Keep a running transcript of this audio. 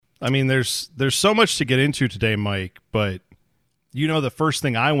I mean, there's so much to get into today, Mike, but the first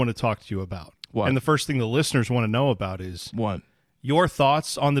thing I want to talk to you about. What? And the first thing the listeners want to know about is what? Your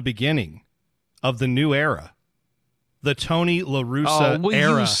thoughts on the beginning of the new era. The Tony La Russa will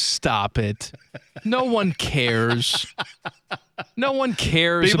era. You stop it. No one cares. No one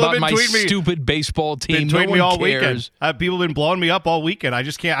cares about my stupid baseball team. Been tweeting no me all one cares. weekend. People have been blowing me up all weekend. I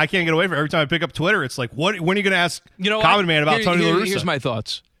can't get away from it. Every time I pick up Twitter, it's like, when are you going to ask Common Man about Tony La Russa? Here's my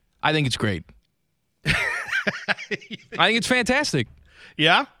thoughts. I think it's great. I think it's fantastic.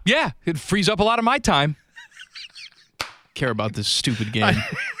 Yeah? Yeah. It frees up a lot of my time. Care about this stupid game.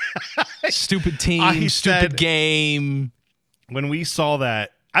 Stupid team, stupid game. When we saw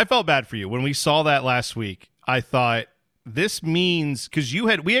that, I felt bad for you. When we saw that last week, I thought this means, because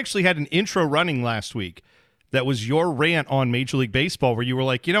we actually had an intro running last week that was your rant on Major League Baseball, where you were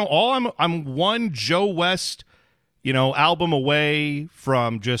like, I'm one Joe West, album away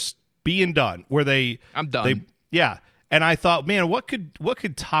from just being done. I'm done. Yeah. And I thought, man, what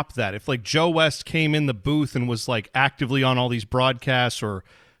could top that? If like Joe West came in the booth and was like actively on all these broadcasts or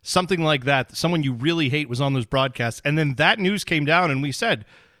something like that, someone you really hate was on those broadcasts, and then that news came down and we said,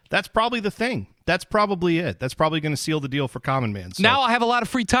 that's probably the thing. That's probably it. That's probably going to seal the deal for Common Man. So, now I have a lot of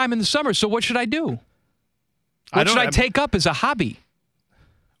free time in the summer, so what should I do? What should I take up as a hobby?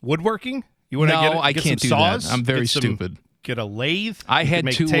 Woodworking? You want to I can't do saws? That. I'm very stupid. Get a lathe? I had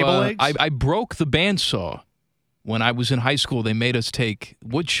make to. Table legs? I broke the bandsaw. When I was in high school, they made us take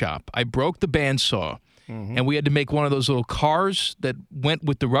wood shop. I broke the bandsaw, and we had to make one of those little cars that went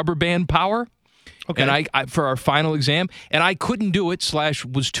with the rubber band power. Okay. And I for our final exam, and I couldn't do it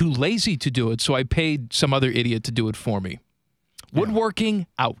 / was too lazy to do it, so I paid some other idiot to do it for me. Woodworking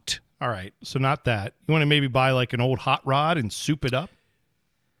out. All right, so not that. You want to maybe buy like an old hot rod and soup it up?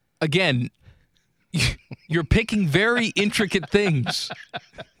 Again, you're picking very intricate things.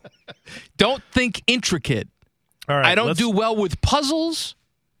 Don't think intricate. All right, I don't do well with puzzles,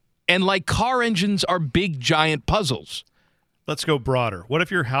 and like car engines are big, giant puzzles. Let's go broader. What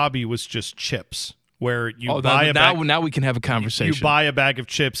if your hobby was just chips, where you buy a bag? Now we can have a conversation. You buy a bag of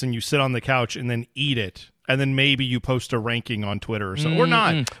chips and you sit on the couch and then eat it, and then maybe you post a ranking on Twitter or something, or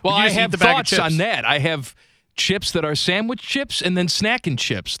not. Well, I have thoughts on that. I have chips that are sandwich chips and then snacking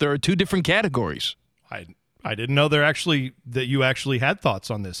chips. There are two different categories. I didn't know that you actually had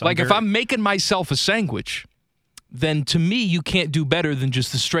thoughts on this. If I'm making myself a sandwich, then to me, you can't do better than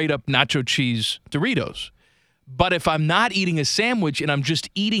just the straight-up nacho cheese Doritos. But if I'm not eating a sandwich and I'm just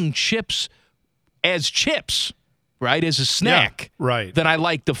eating chips as chips, right, as a snack, right, then I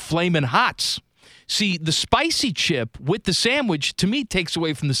like the Flamin' Hots. See, the spicy chip with the sandwich, to me, takes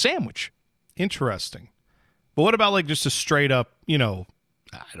away from the sandwich. Interesting. But what about like just a straight-up,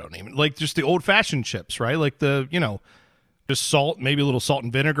 I don't even, like just the old-fashioned chips, right? Like the, just salt, maybe a little salt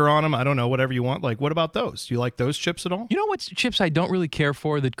and vinegar on them. I don't know, whatever you want. Like, what about those? Do you like those chips at all? You know what chips I don't really care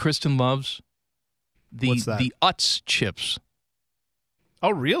for that Kristen loves? What's that? The Utz chips.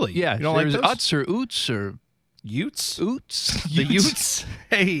 Oh, really? Yeah. You don't like those? Utz or Oots or... Utes? Oots. The Utes?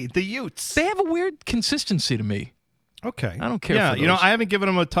 Hey, the Utes. They have a weird consistency to me. Okay. I don't care for those. I haven't given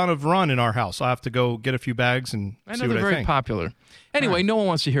them a ton of run in our house. I'll have to go get a few bags and see what I think. I know they're very popular. Anyway, No one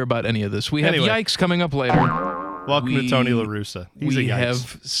wants to hear about any of this. We have Yikes coming up later. Welcome to Tony La Russa. He's a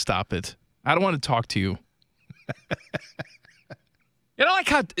Yikes. Stop it. I don't want to talk to you. Like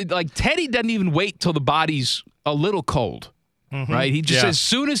how Teddy doesn't even wait till the body's a little cold, right? He just says, as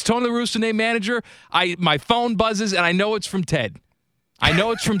soon as Tony La Russa named manager, my phone buzzes and I know it's from Ted. I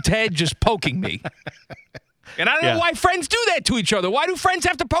know it's from Ted just poking me. And I don't know why friends do that to each other. Why do friends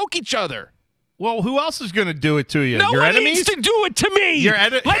have to poke each other? Well, who else is going to do it to you? No Your one enemies? needs to do it to me.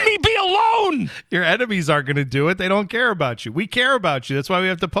 Let me be alone. Your enemies aren't going to do it. They don't care about you. We care about you. That's why we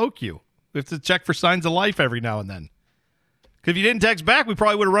have to poke you. We have to check for signs of life every now and then. Because if you didn't text back, we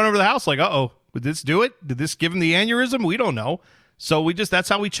probably would have run over the house like, uh-oh, would this do it? Did this give him the aneurysm? We don't know. So that's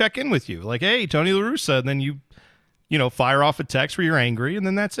how we check in with you. Like, hey, Tony La Russa. And then you fire off a text where you're angry, and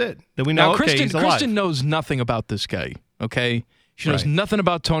then that's it. Then we know, he's alive. Kristen knows nothing about this guy, okay? She knows nothing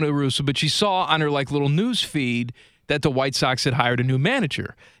about Tony La Russa, but she saw on her little news feed that the White Sox had hired a new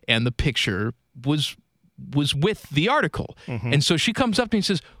manager, and the picture was with the article. Mm-hmm. And so she comes up to me and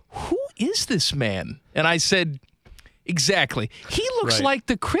says, who is this man? And I said, exactly. He looks like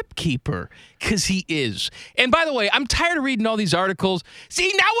the Crypt Keeper, because he is. And by the way, I'm tired of reading all these articles.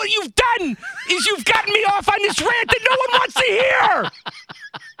 See, now what you've done is you've gotten me off on this rant that no one wants to hear.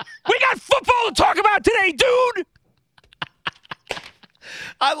 We got football to talk about today, dude.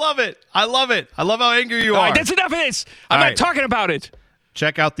 I love it. I love how angry you are. All right, that's enough of this. I'm not talking about it.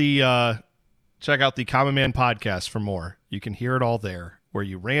 Check out the Common Man podcast for more. You can hear it all there. where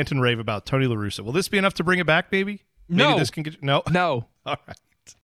you rant and rave about Tony La Russa. Will this be enough to bring it back, maybe? No. Maybe this can get no. No. All right.